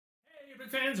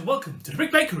fans, and welcome to the Brick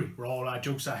Bakery, where all our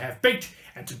jokes are half baked,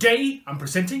 and today I'm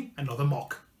presenting another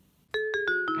MOC.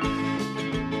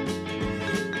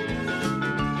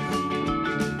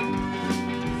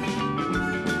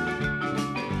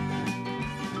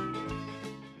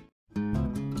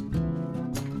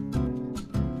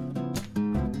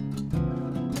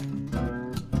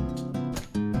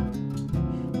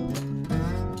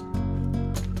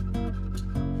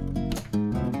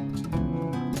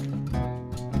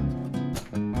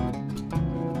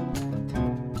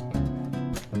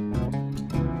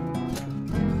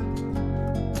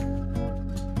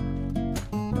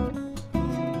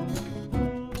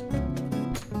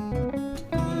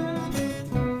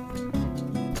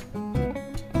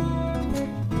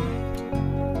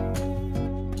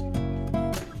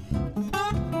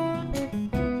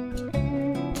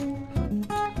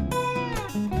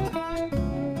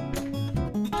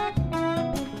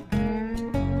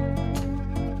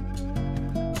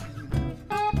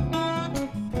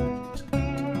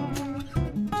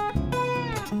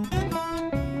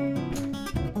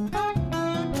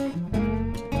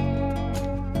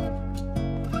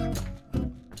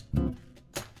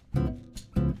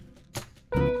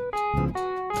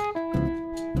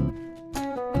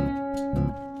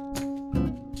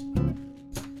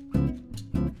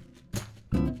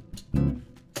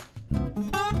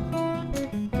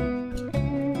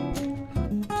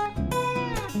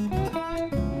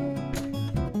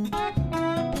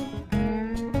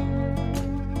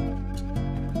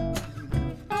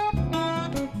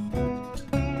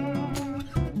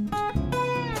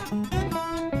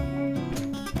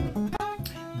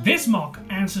 This MOC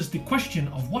answers the question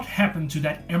of what happened to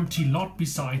that empty lot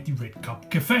beside the Red Cup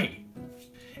Cafe.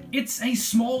 It's a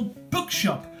small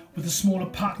bookshop with a small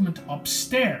apartment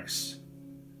upstairs.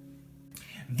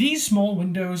 These small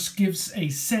windows gives a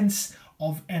sense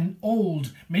of an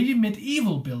old, maybe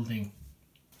medieval building.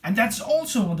 And that's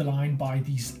also underlined by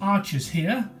these arches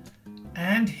here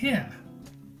and here.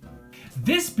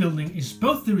 This building is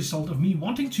both the result of me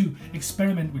wanting to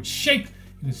experiment with shape.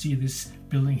 You can see this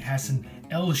building has an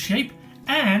L shape,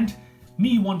 and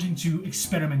me wanting to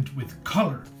experiment with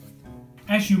color.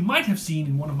 As you might have seen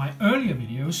in one of my earlier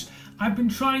videos, I've been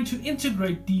trying to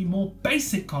integrate the more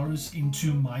basic colors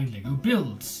into my LEGO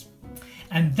builds.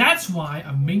 And that's why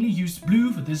I've mainly used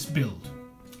blue for this build.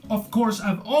 Of course,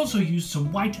 I've also used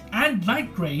some white and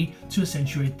light grey to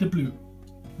accentuate the blue.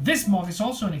 This MOC is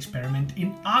also an experiment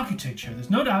in architecture.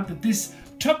 There's no doubt that this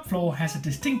top floor has a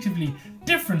distinctively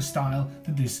different style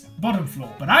than this bottom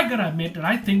floor, but I gotta admit that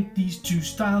I think these two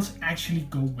styles actually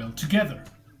go well together.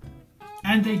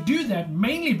 And they do that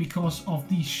mainly because of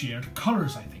these shared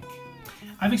colors, I think.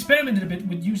 I've experimented a bit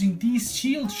with using these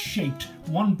shield-shaped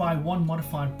 1x1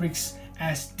 modified bricks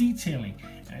as detailing,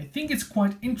 and I think it's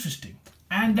quite interesting.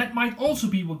 And that might also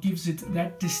be what gives it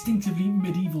that distinctively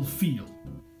medieval feel.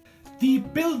 The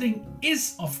building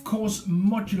is of course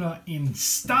modular in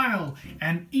style,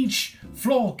 and each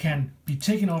floor can be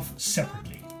taken off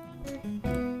separately.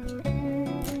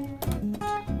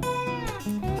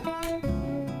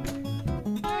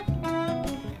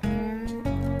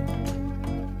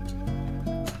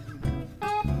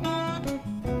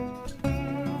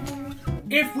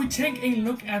 If we take a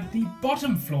look at the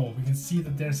bottom floor, we can see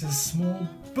that there's a small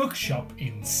bookshop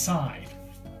inside.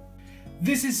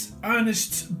 This is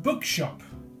Ernest's Bookshop.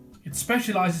 It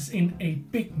specializes in a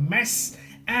big mess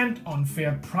and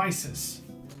unfair prices.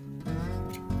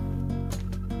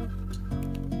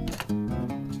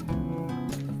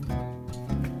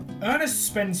 Ernest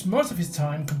spends most of his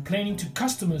time complaining to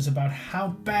customers about how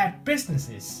bad business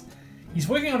is. He's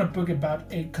working on a book about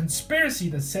a conspiracy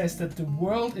that says that the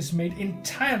world is made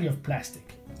entirely of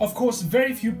plastic. Of course,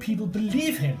 very few people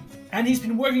believe him, and he's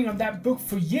been working on that book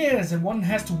for years, and one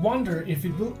has to wonder if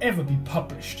it will ever be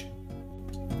published.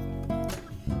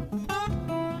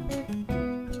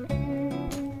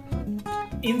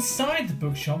 Inside the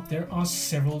bookshop there are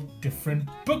several different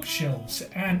bookshelves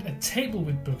and a table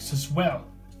with books as well.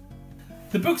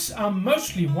 The books are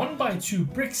mostly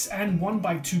 1x2 bricks and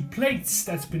 1x2 plates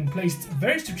that's been placed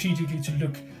very strategically to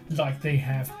look like they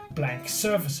have blank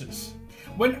surfaces.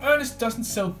 When Ernest doesn't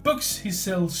sell books, he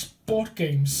sells board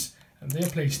games, and they're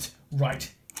placed right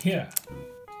here.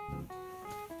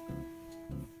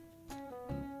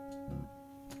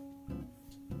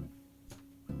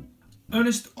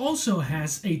 Ernest also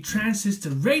has a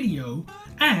transistor radio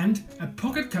and a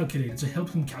pocket calculator to help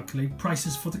him calculate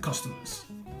prices for the customers.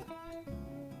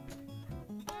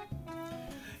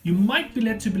 You might be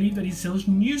led to believe that he sells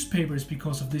newspapers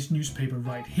because of this newspaper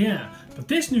right here, but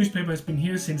this newspaper has been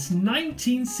here since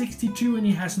 1962 and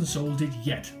he hasn't sold it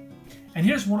yet. And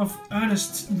here's one of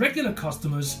Ernest's regular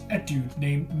customers, a dude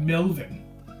named Melvin.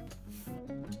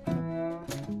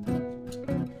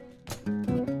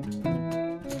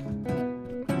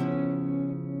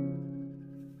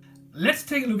 Let's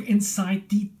take a look inside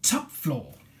the top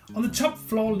floor. On the top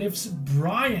floor lives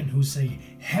Brian, who's a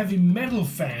heavy metal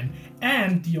fan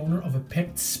and the owner of a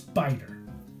pet spider.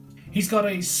 He's got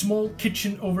a small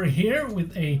kitchen over here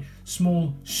with a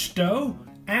small stove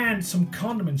and some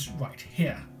condiments right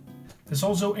here. There's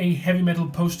also a heavy metal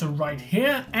poster right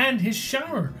here, and his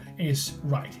shower is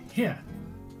right here.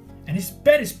 And his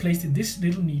bed is placed in this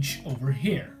little niche over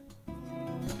here.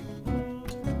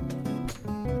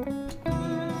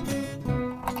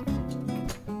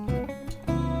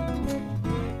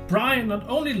 Brian not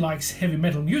only likes heavy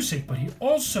metal music, but he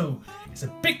also is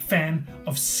a big fan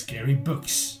of scary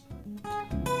books.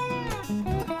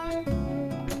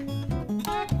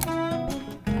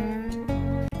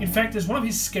 In fact, there's one of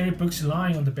his scary books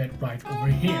lying on the bed right over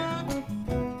here.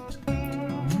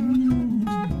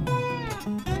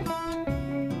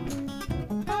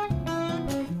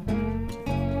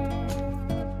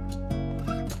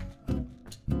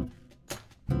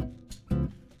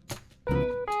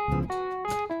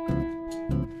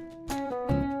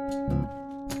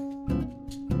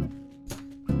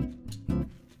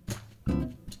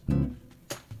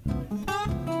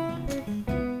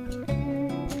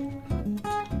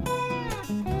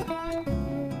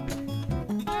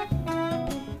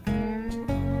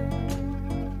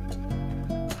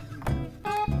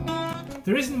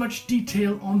 There isn't much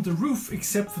detail on the roof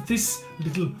except for this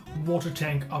little water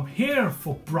tank up here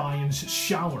for Brian's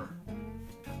shower.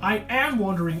 I am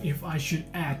wondering if I should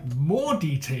add more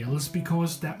details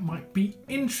because that might be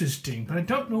interesting, but I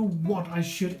don't know what I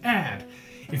should add.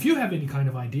 If you have any kind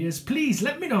of ideas, please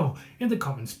let me know in the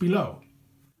comments below.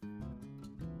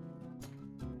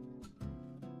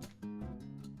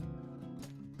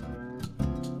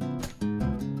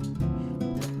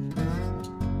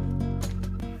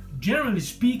 Generally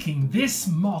speaking, this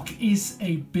MOC is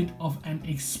a bit of an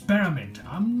experiment.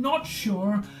 I'm not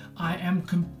sure I am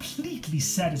completely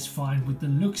satisfied with the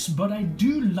looks, but I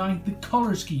do like the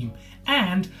color scheme,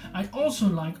 and I also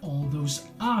like all those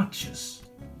arches.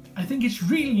 I think it's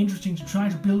really interesting to try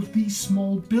to build these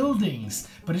small buildings,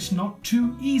 but it's not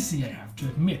too easy, I have to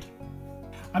admit.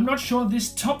 I'm not sure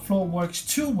this top floor works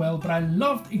too well, but I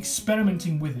loved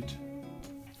experimenting with it.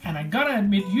 And I gotta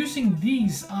admit, using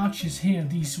these arches here,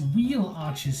 these wheel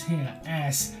arches here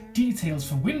as details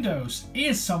for windows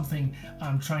is something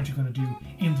I'm trying to do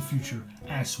in the future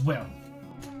as well.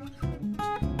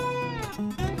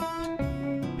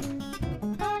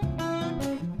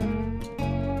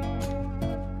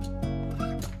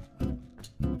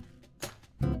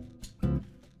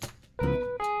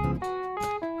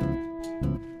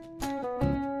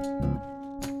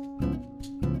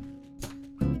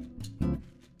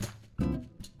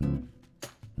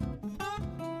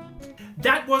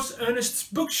 That was Ernest's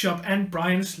bookshop and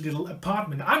Brian's little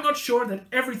apartment. I'm not sure that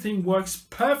everything works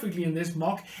perfectly in this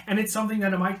MOC, and it's something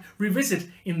that I might revisit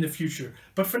in the future.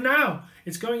 But for now,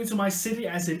 it's going into my city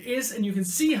as it is, and you can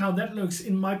see how that looks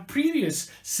in my previous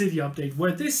city update,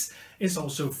 where this is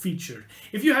also featured.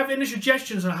 If you have any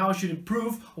suggestions on how I should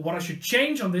improve or what I should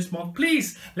change on this MOC,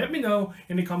 please let me know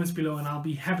in the comments below, and I'll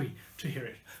be happy to hear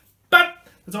it. But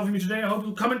that's all for me today. I hope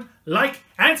you'll comment, like,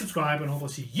 and subscribe, and I hope I'll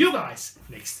see you guys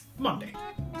next Monday.